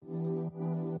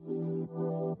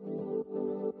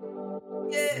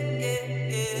Yeah.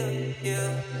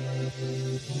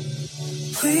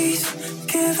 Please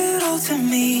give it all to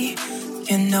me.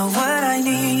 You know what I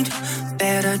need.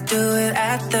 Better do it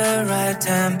at the right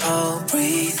tempo.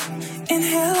 Breathe,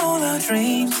 inhale all our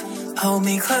dreams. Hold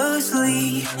me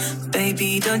closely.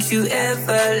 Baby, don't you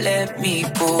ever let me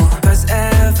go. 'Cause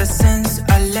ever since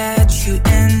I let you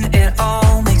in, it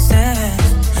all makes sense.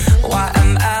 Why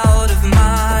I'm out of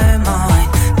my mind.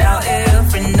 Now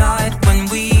every night when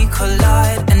we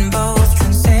collide and both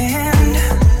transcend,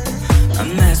 I'm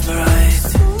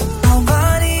mesmerized. Our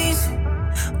bodies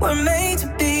were made to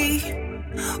be,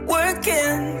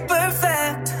 working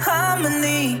perfect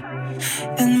harmony.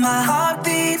 And my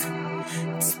heartbeat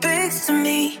speaks to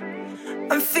me.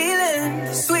 I'm feeling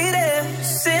the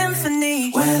sweetest symphony.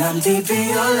 When I'm deep in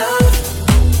your love,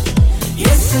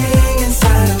 you sing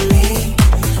inside of me.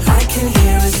 I can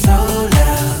hear it so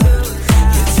loud.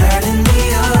 You're turning me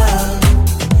up.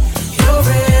 Your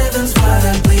rhythm's what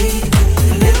I bleed,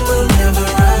 and it will never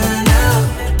run out.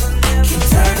 Keep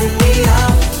turning me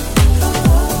up.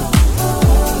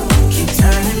 Keep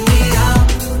turning me up.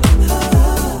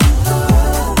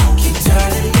 Keep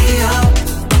turning me up.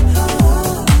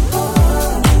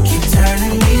 Keep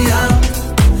turning me up.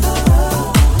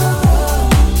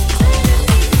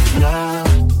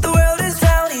 The world is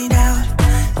drowning out,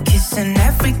 kissing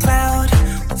every cloud.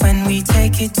 When we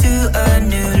take it to a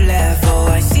new level,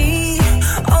 I see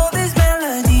all these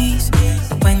melodies.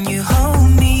 When you hold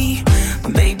me,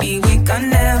 baby, we can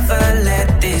never let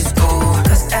this go.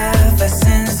 'Cause ever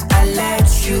since I let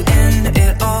you in,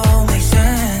 it all makes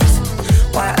sense.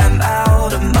 Why I'm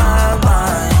out of my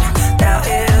mind. Now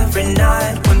every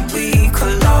night when we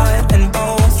collide and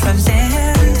both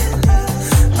transcend,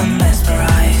 I'm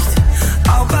mesmerized.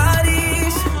 Our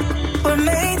bodies were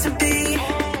made to be,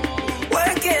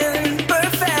 working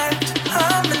perfect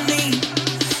harmony.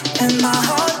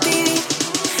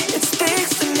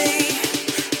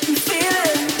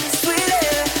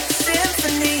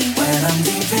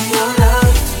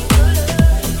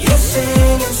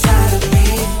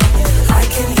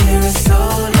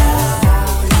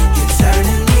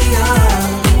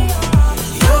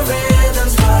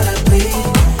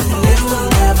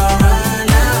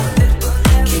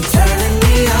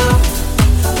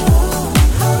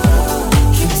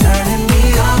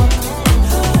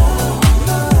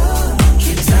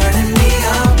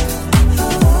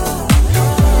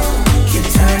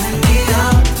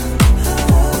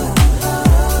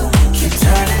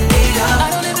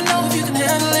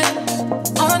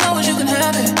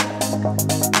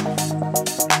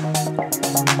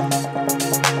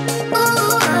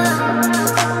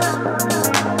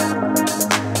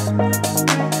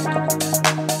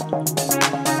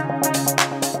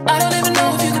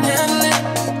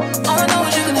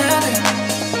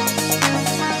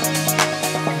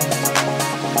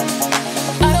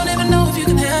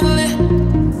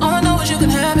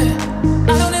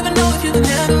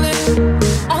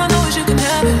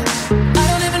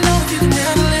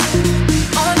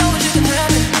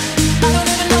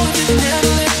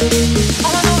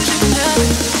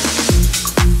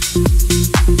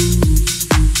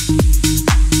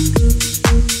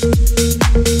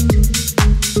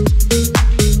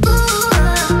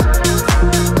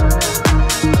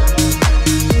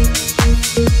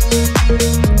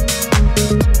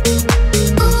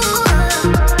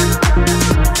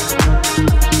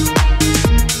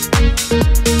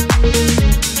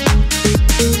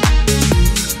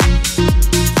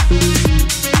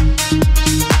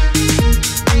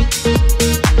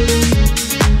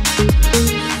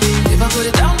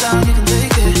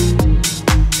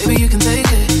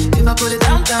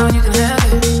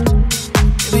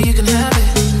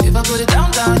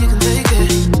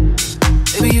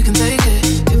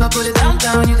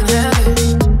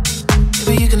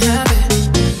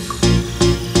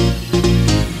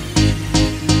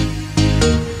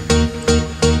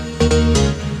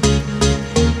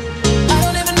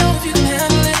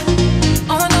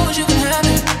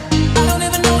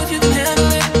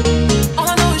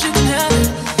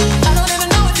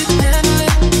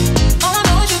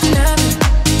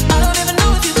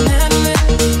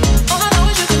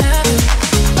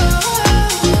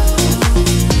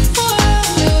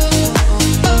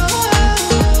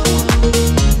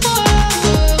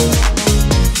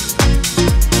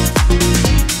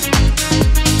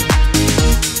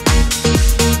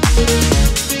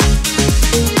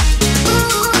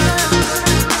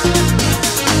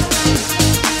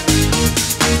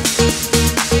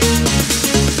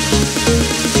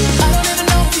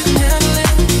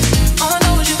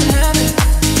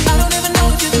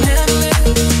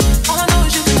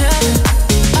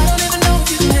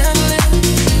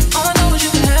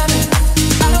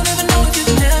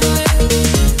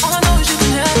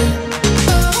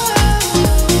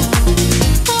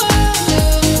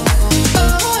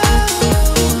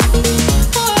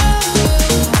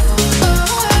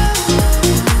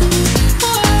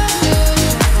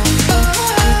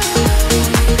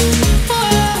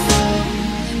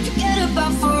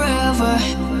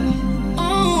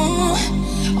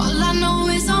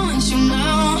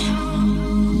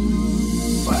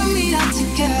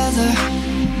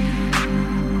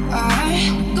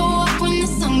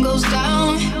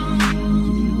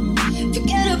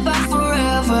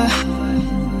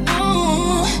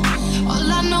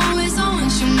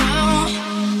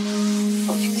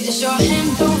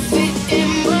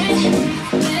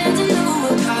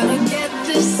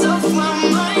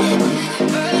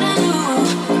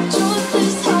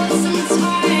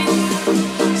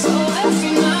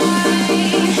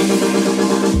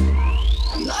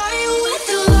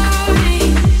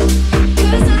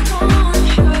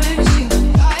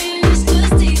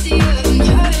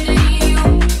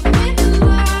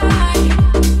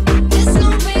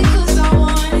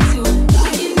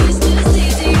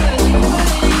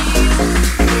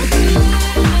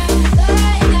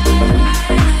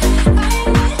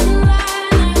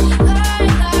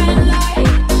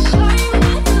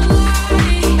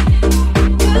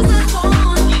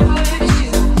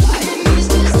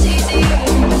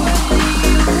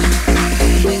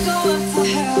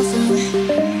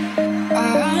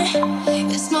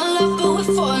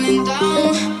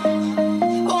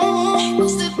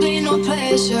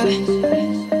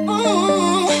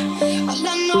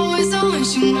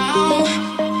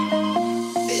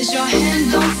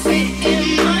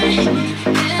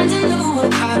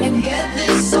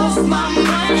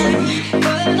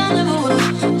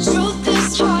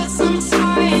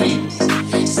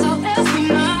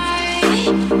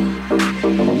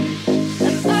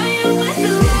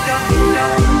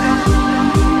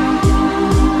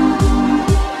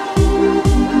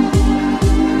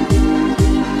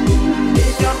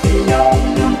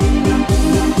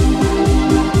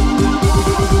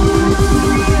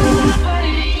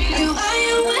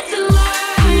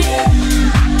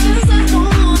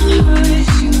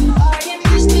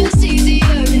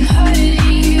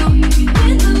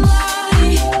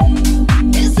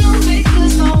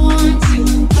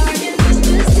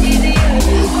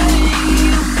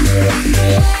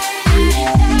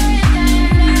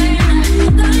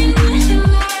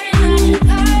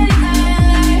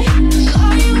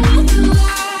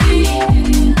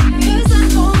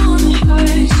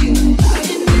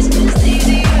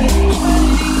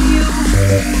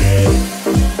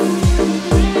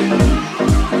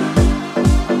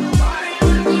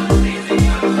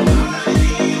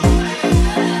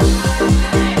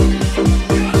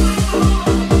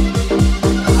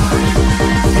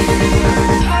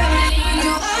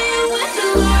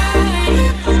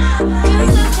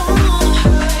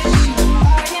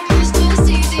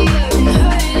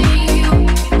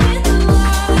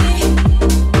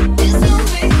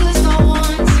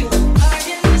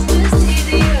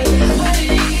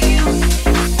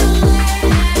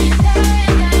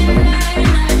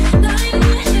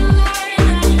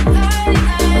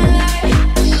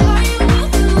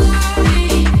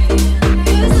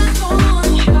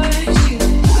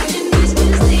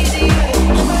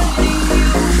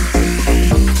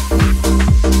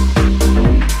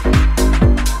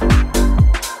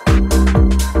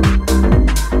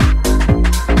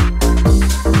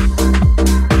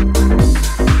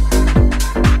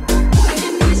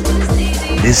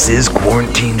 This is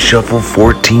Quarantine Shuffle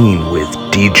 14 with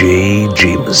DJ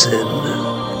Jameson.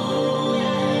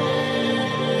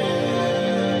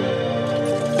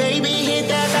 Baby, hit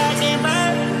that back and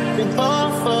burn. We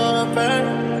both for a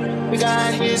burn. We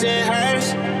got his and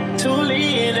hers. Two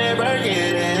Lee in that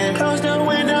Birkin. Close the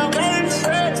window curtains.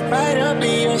 Right up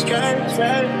in your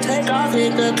skirt. Take off,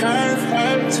 hit the curve.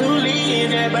 Two Lee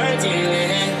in that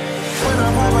Birkin. When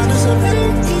I'm home, I do some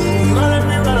let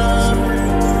me run up.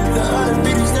 The other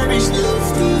bitches that be still.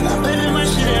 I bet in my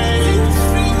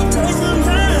shit. Take some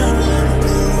time.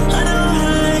 I know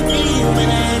how I get, but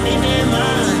I ain't in their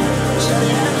mind. Shut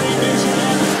it up, bitch.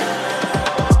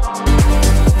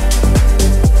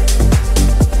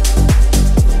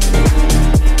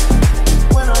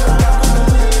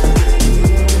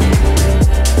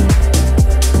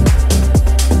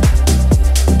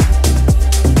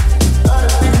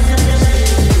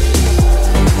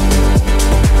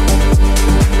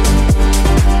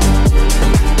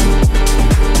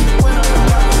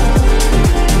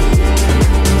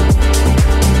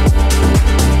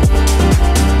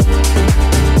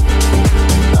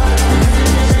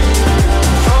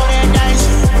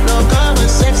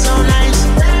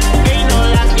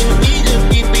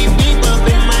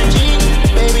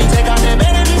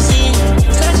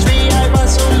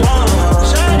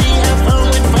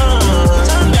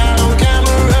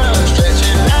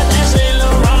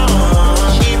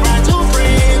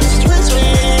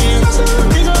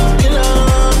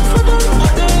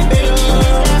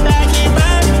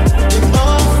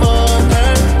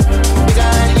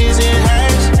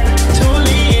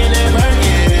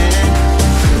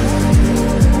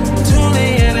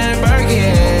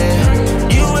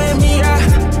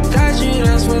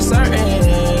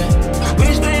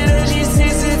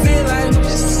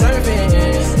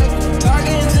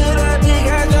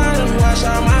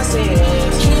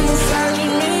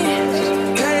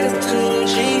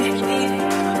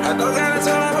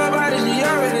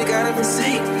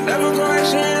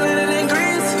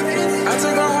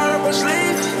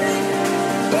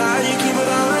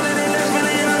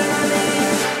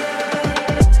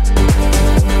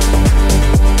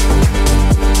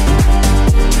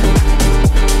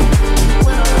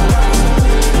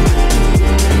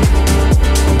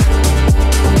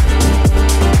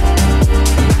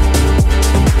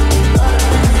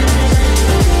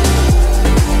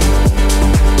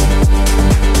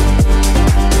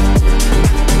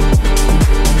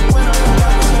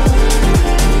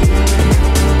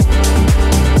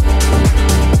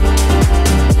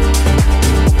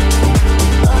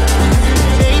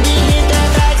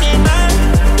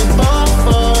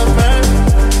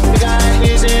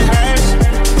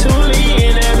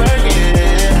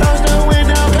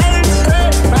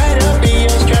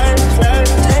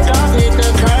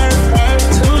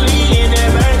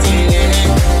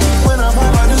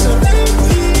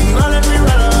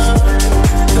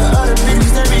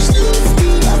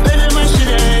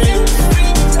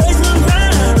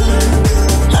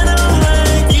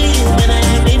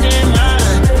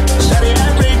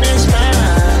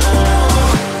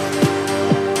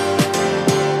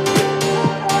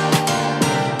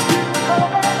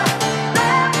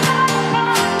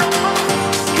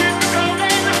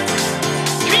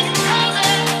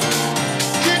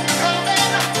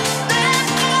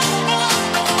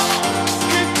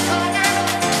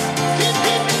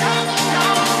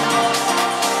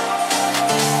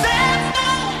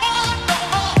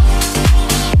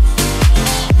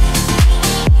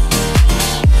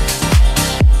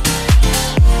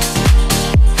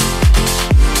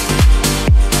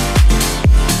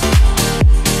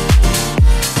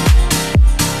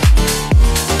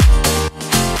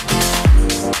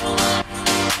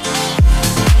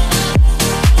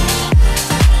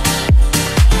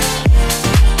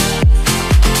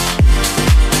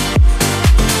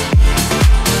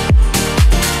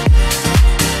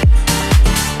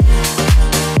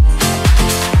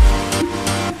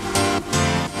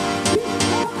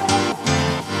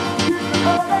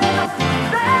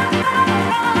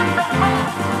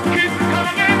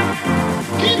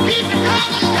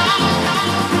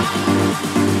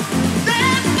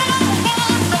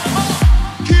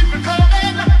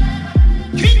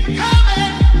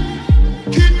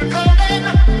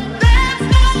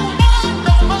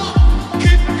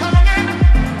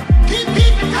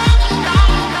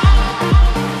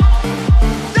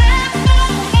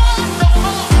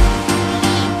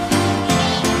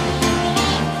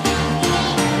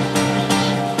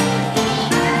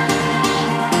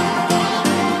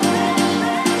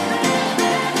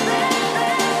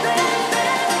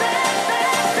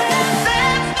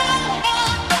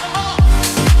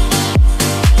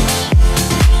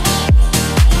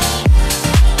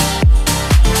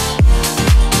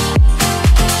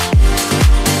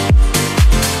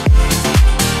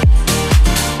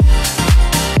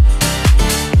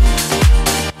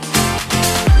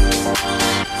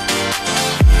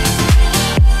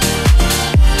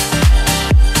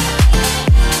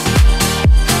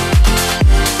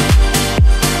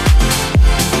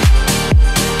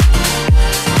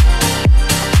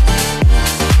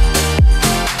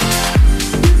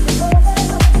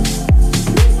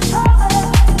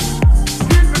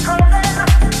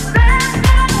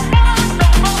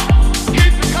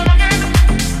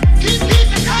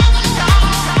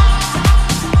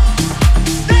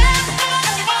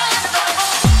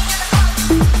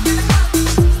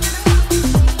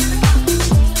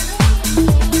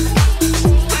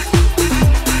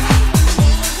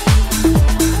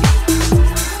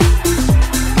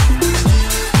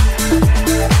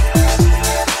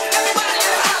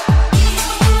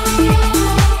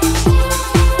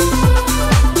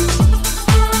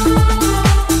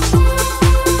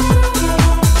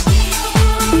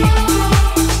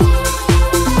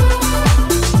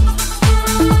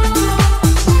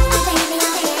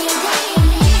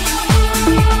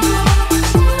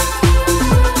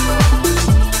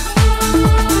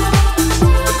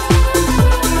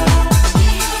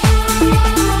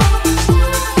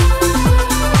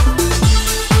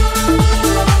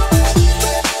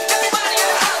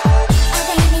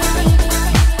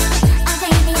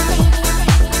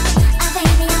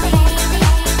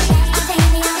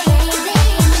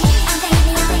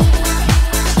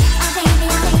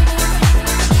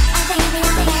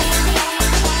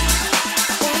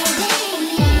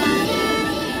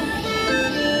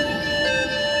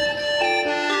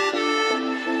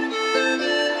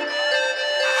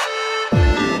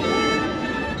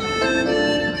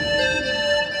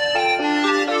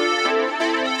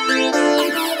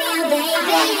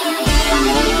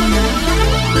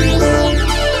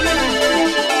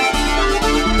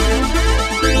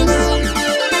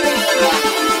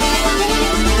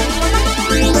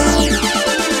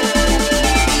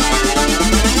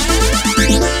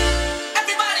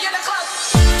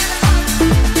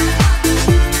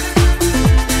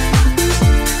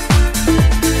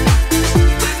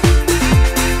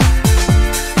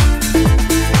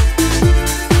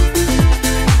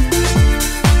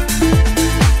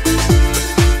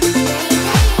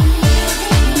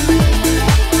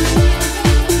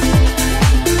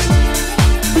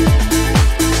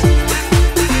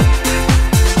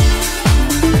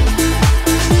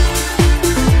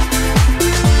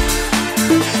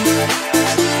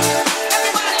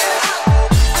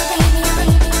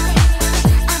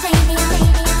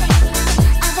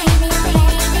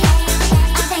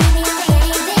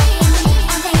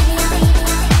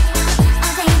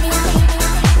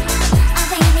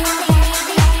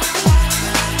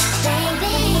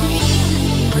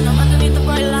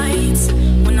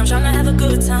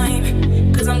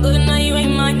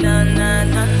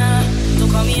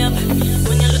 call me up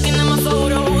when you're looking at my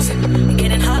photos.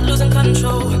 Getting hot, losing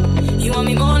control. You want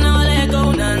me more now, let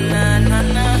go. Nah, nah, nah,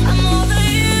 nah. I'm over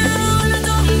you and I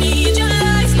don't need your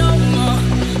lies no more.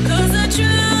 Cause the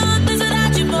truth is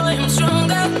without you, boy, I'm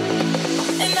stronger.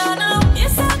 And I know you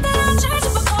said that I'll change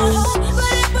if I go home,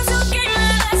 but it was your game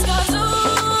and let's go zoo.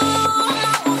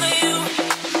 I'm over you.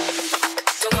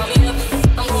 Don't call me up,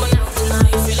 I'm going out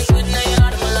tonight. Feeling good now you're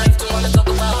out of my life. Don't wanna talk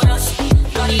about us,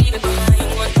 gotta leave it behind.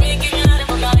 One drink and you're out of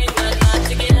my mind, not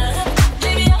to get up.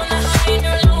 Baby, I wanna hide,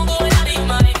 you're alone, going out of your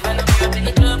mind. I know you're up in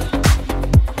the club,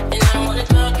 and I don't wanna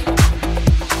talk.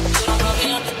 So don't call me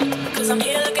up, cause I'm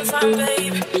here looking fine,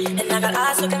 babe. And I got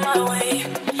eyes looking my way,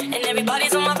 and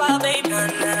everybody's on my vibe, babe. Nah,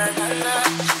 nah, nah, nah.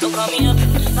 Don't call me up,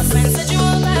 my friend said you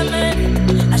were a bad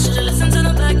man. I should've listened to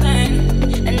the back then,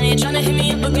 and now you're tryna hit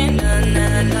me up again. Nah,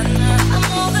 nah, nah, nah. I'm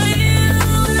over you,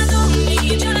 and I don't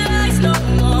need your lies no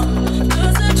more.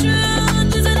 Cause the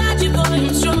truth is without you, boy,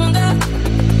 I'm stronger.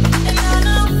 And I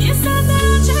know you said that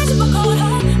I'll change if I go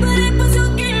home, but it was your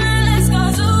game and let's go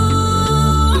zoo.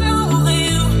 I'm over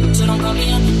you, so don't call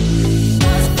me up.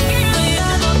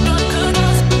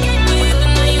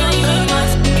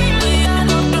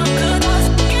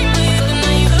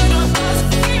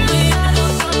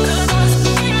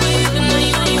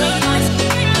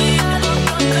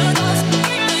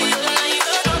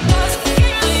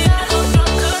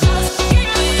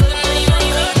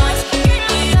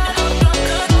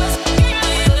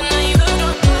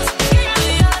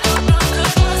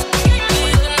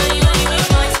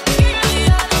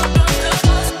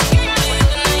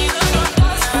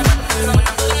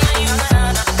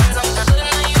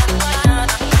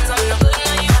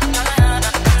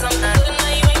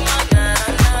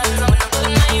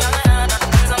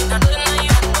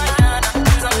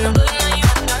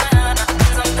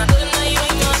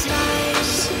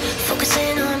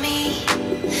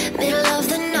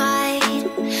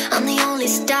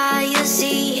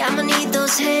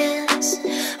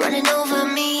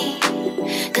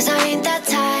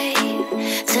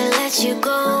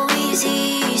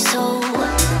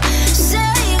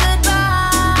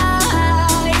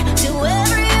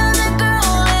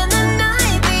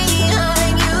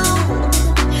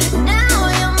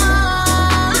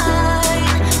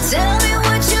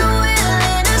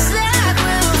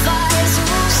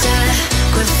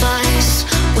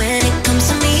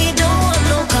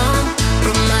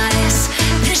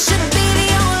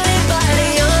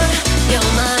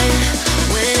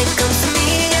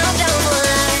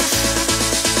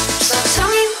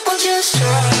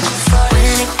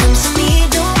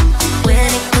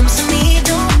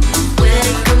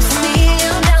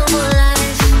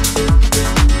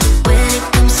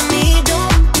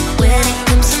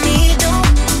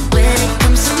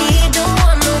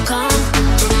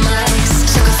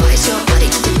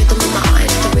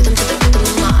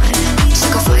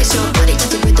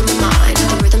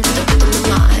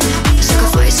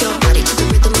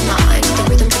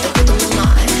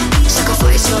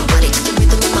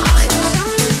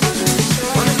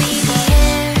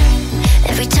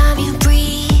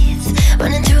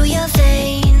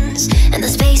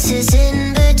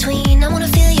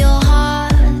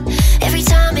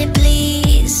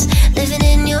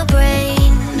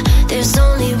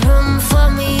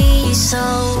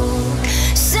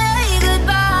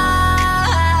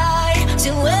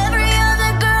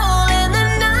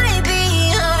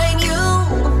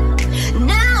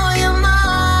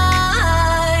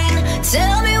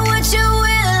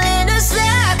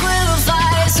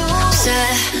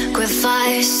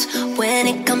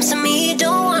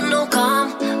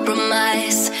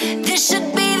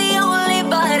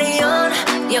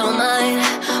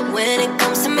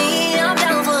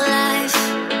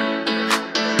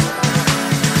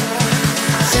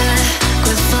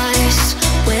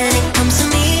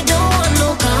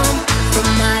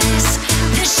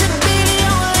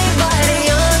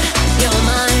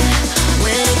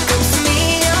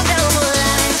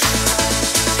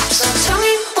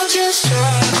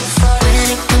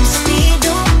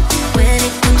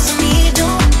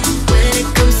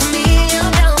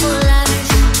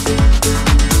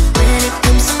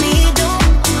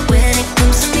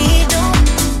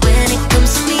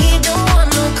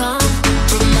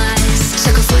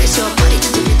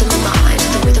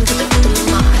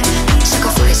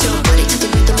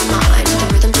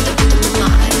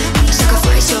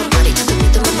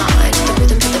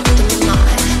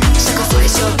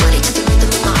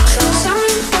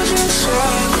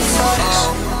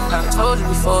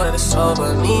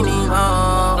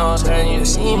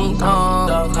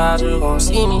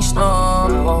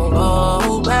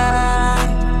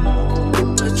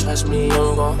 Trust me,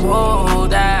 I'm gon' hold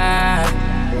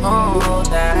that. hold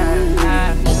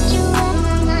that. Get you out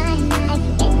my mind. I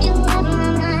can get you out my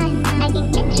mind. I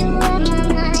can get you out my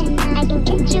mind. I can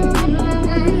get you out my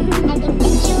mind. I can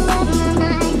get you out my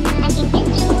mind. I can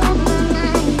get you out my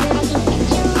mind. I can get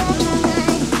you out my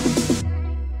mind.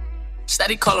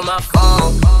 Steady calling my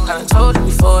phone. I done told you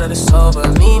before that it's over.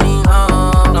 Leave me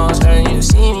alone. No, it's turning you to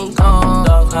see me gone.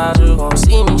 Dark clouds, you gon'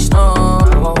 see me storm.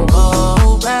 I won't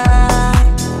go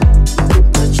back.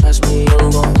 But trust me, you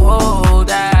gon' hold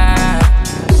that.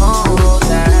 Hold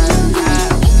that.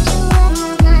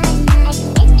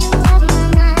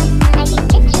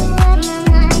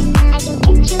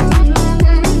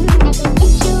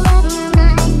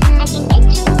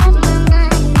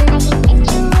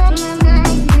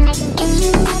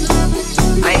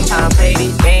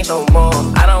 No more.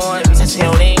 I don't want to be touching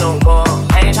your knee no more.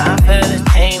 I ain't tryna feel this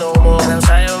pain no more. And I'm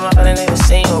sorry if my feelings ain't the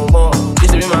same no more.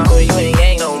 Used to be my homie, you ain't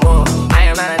gang no more. I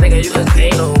am not a nigga you can pay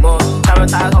no more.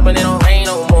 Traumatized, hoping it don't rain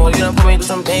no more. You done put me through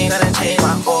some pain, I done changed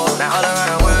my form. Now all around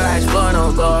the world, I explore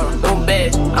no door. No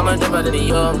bitch, I'ma drip out of the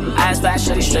York. Eyes fast,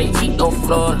 shutty straight, feet no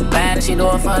floor. Bad as she do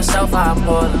it for herself, I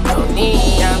pour. No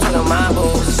need, I'm talking my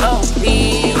boo. So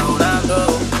deep, I'm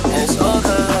through. And it's all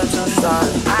good, too strong.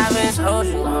 I've been told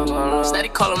you I'm gonna steady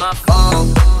calling my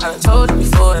phone. I done told you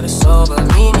before that it's over.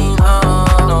 Leave me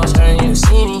alone. No, it's turning you to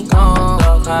see me gone.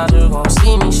 Dark clouds, you gon'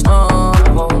 see me storm.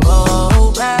 I won't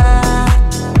go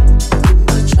back.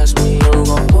 But trust me, you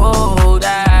gon' hold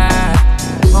that.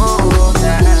 Hold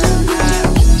that.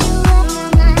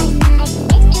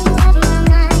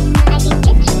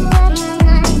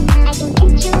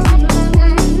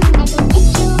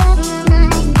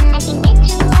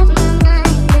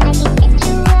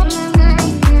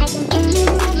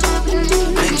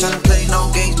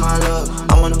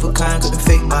 Kind couldn't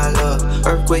fake my love.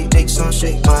 Earthquake makes some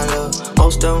shake my love.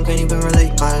 Most of them can't even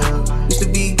relate my love. Used to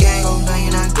be gang, oh now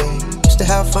you're not gang. Used to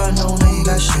have fun, no now you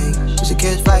got shame. Used to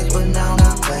catch fights, but now I'm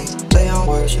not playing. Play on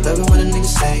words, you love it when a nigga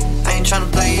say. I ain't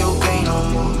tryna play your game no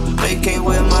more. No, you can't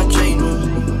wear my chain no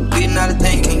more. Beating out a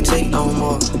thing, can't take no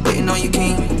more. Waiting on you,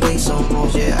 can't wait some more.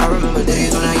 Yeah, I remember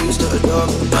days when I used to adore.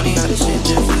 Funny how this shit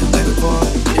just flipped back and forth.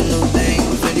 Get a new thing,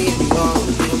 I'm ready to go.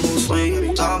 Get a mood swing,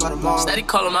 every time by tomorrow. Steady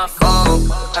calling my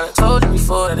phone. I done told you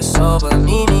before that it's over.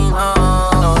 Leave me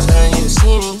alone. No, it's turning you to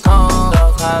see me gone.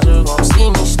 Dark clouds, you gon' see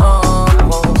me storm. I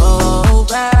won't go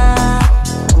back.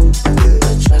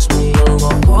 But trust me, you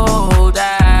gon' hold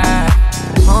that.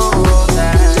 Hold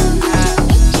that.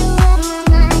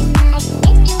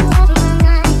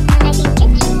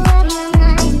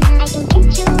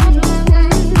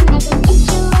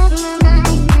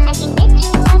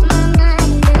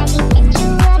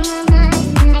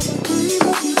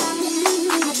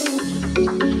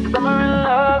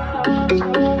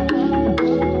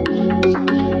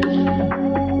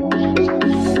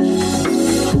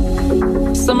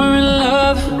 Summer in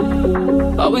love,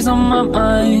 always on my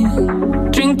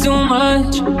mind. Drink too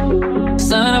much,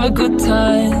 son of a good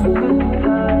time.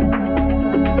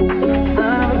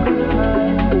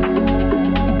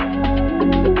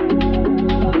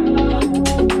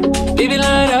 Baby,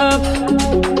 light up,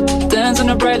 dance on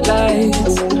the bright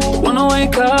lights. Wanna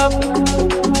wake up